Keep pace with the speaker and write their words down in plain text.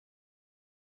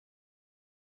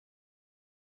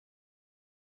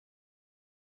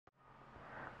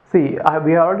See,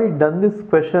 we have already done this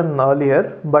question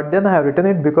earlier, but then I have written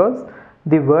it because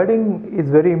the wording is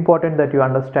very important that you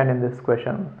understand in this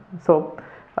question. So,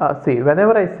 see,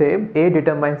 whenever I say A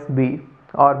determines B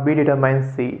or B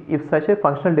determines C, if such a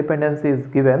functional dependency is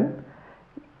given,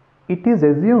 it is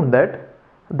assumed that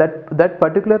that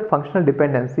particular functional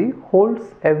dependency holds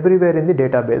everywhere in the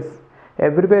database.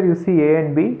 Everywhere you see A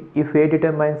and B, if A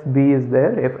determines B is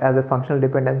there if as a functional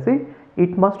dependency,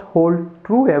 it must hold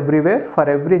true everywhere for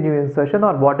every new insertion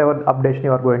or whatever updation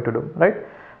you are going to do, right?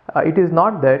 It is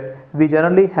not that we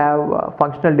generally have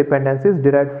functional dependencies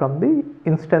derived from the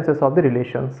instances of the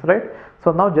relations, right?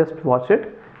 So now just watch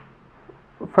it.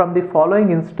 From the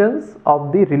following instance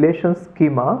of the relation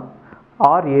schema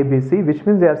R ABC, which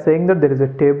means they are saying that there is a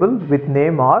table with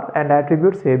name R and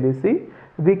attributes ABC,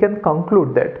 we can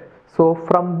conclude that. So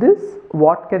from this,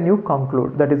 what can you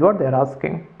conclude? That is what they are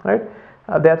asking, right?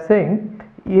 They are saying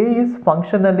A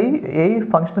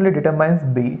functionally determines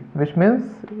B, which means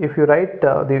if you write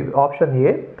the option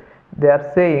A, they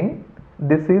are saying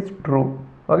this is true.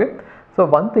 Okay, so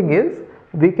one thing is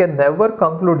we can never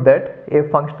conclude that a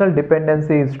functional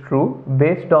dependency is true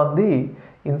based on the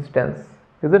instance,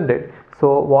 isn't it?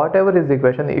 So whatever is the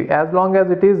equation, as long as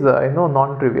it is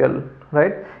non-trivial,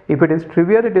 right? If it is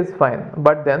trivial, it is fine,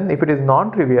 but then if it is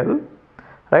non-trivial,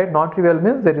 right, non-trivial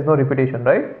means there is no repetition,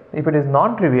 right? If it is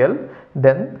non-trivial,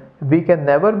 then we can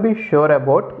never be sure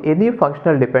about any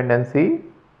functional dependency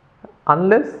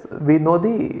unless we know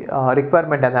the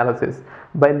requirement analysis.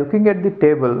 By looking at the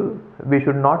table, we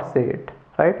should not say it,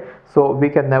 right? So we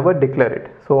can never declare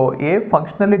it. So A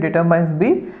functionally determines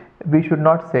B, we should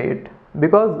not say it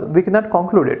because we cannot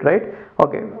conclude it, right?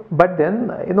 Okay, but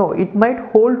then it might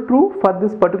hold true for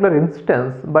this particular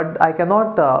instance, but I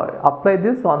cannot apply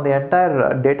this on the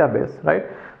entire database, right?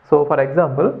 So for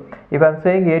example, if I am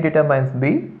saying A determines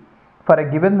B, for a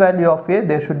given value of A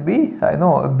there should be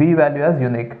B value as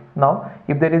unique. Now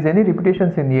if there is any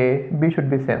repetitions in A, B should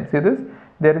be same. See this,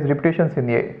 there is repetitions in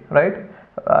A, right?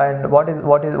 And what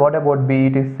about B?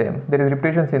 It is same. There is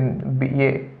repetitions in B,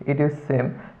 A, it is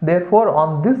same. Therefore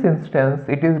on this instance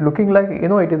it is looking like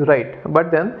it is right, but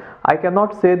then I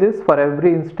cannot say this for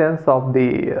every instance of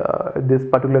the this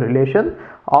particular relation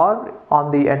or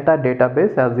on the entire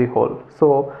database as a whole.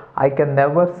 So I can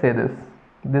never say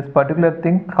this particular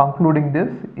thing, concluding this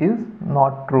is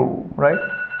not true, right?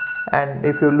 And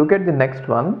if you look at the next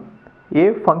one,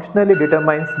 A functionally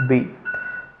determines B,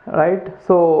 right?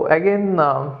 So again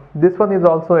this one is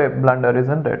also a blunder,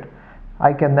 isn't it?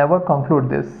 I can never conclude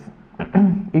this.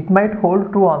 It might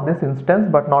hold true on this instance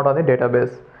but not on the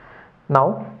database.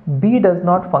 Now B does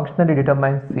not functionally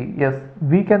determine C. Yes,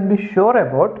 we can be sure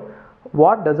about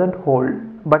what doesn't hold,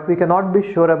 but we cannot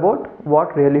be sure about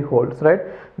what really holds, right?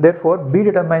 Therefore B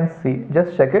determines C.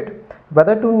 Just check it,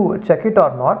 whether to check it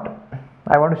or not.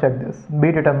 I want to check this.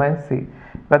 B determines C,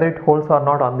 whether it holds or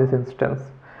not on this instance.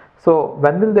 So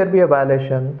when will there be a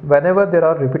violation? Whenever there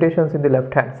are repetitions in the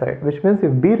left hand side, which means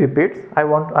if B repeats, I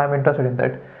am interested in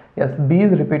that. Yes, B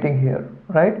is repeating here,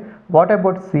 right? What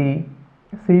about C?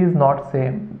 C is not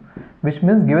same, which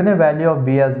means given a value of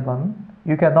B as 1,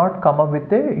 you cannot come up with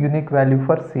a unique value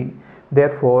for C.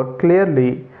 Therefore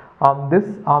clearly on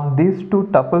these two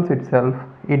tuples itself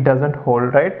it doesn't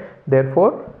hold, right?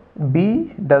 Therefore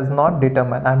B does not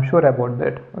determine. I am sure about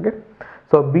that. Okay,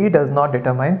 so B does not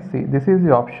determine C. This is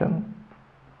the option.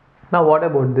 Now what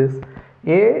about this?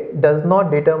 A does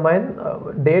not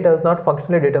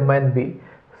functionally determine B.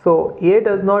 So A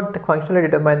does not functionally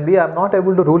determine B. I am not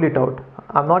able to rule it out.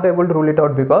 I am not able to rule it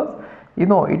out because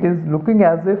it is looking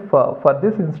as if for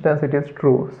this instance it is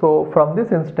true. So from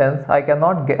this instance I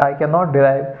cannot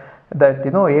derive that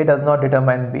A does not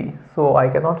determine B. So I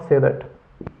cannot say that,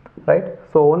 right?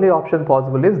 So only option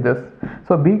possible is this.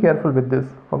 So be careful with this.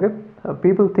 Okay,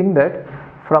 people think that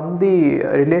from the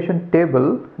relation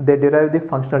table they derive the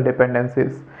functional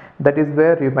dependencies. That is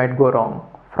where you might go wrong.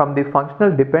 From the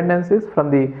functional dependencies, from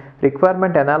the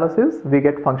requirement analysis, we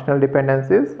get functional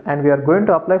dependencies, and we are going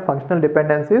to apply functional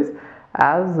dependencies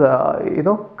as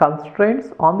constraints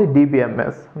on the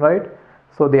DBMS, right?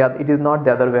 So it is not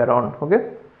the other way around.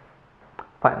 Okay,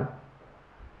 fine.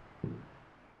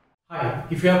 Hi,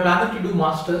 if you are planning to do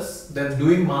masters, then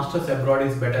doing masters abroad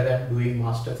is better than doing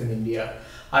masters in India.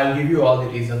 I'll give you all the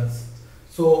reasons.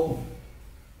 So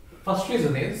first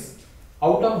reason is,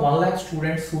 out of 1 lakh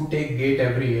students who take GATE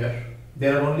every year,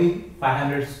 there are only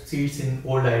 500 seats in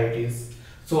old IITs.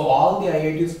 So all the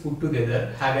IITs put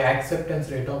together have an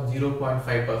acceptance rate of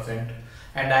 0.5%,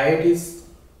 and IITs,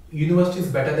 universities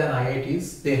better than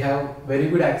IITs, they have very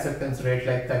good acceptance rate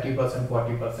like 30%,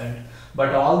 40%,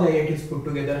 but all the IITs put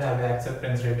together have an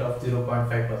acceptance rate of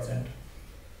 0.5%.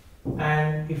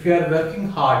 And if you are working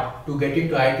hard to get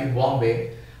into IIT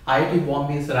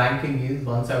Bombay's ranking is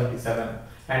 177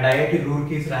 and IIT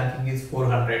Roorkey's ranking is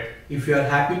 400. If you are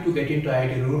happy to get into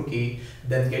IIT Roorkey,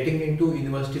 then getting into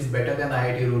universities better than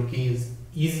IIT Roorkey is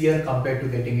easier compared to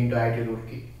getting into IIT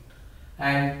Roorkey.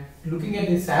 And looking at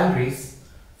the salaries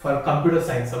for computer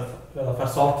science, for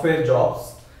software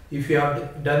jobs, if you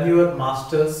have done your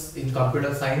masters in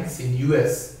computer science in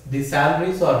US, the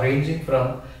salaries are ranging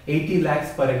from 80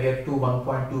 lakhs per year to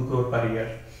 1.2 crore per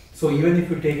year. So even if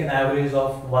you take an average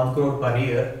of 1 crore per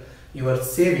year, your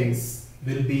savings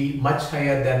will be much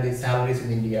higher than the salaries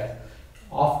in India.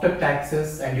 After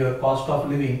taxes and your cost of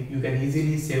living, you can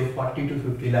easily save 40 to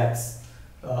 50 lakhs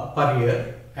per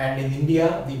year. And in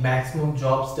India, the maximum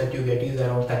jobs that you get is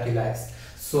around 30 lakhs.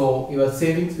 So your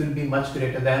savings will be much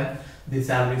greater than the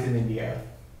salaries in India.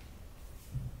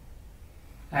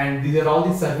 And these are all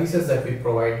the services that we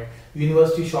provide.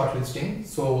 University shortlisting.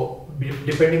 So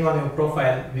depending on your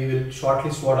profile, we will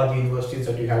shortlist what are the universities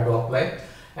that you have to apply,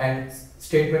 and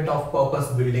statement of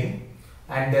purpose building,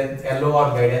 and then LOR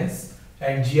guidance,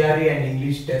 and GRE and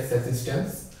English test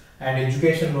assistance, and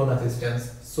education loan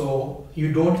assistance. So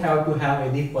you don't have to have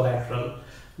any collateral,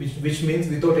 which means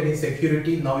without any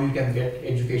security, now you can get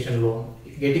education loan.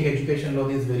 Getting education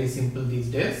loan is very simple these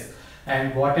days,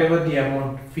 and whatever the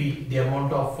amount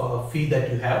of fee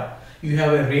that you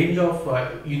have a range of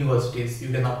universities. You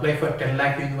can apply for 10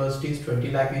 lakh universities,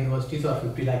 20 lakh universities, or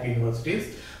 50 lakh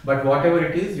universities. But whatever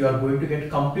it is, you are going to get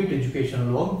complete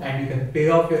education loan, and you can pay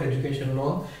off your education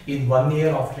loan in 1 year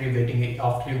after you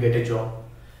get a job.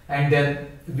 And then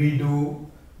we do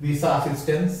visa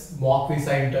assistance, mock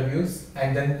visa interviews,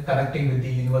 and then connecting with the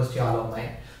university alumni.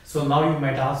 So now you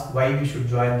might ask why we should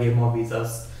join Game of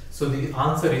Visas. So the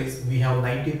answer is we have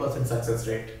 90% success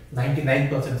rate,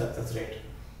 99% success rate.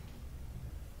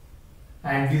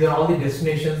 And these are all the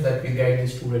destinations that we guide the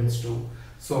students to.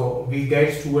 So we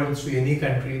guide students to any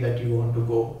country that you want to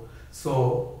go.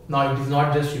 So now it is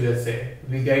not just USA.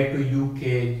 We guide to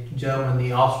UK,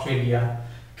 Germany, Australia,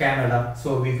 Canada.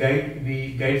 So we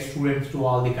guide students to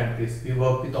all the countries. We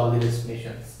work with all the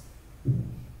destinations.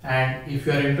 And if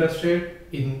you are interested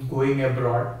in going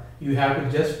abroad, you have to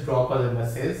just drop us a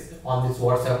message on this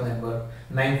WhatsApp number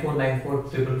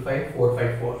 9494 555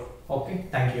 454. Okay,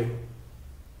 thank you.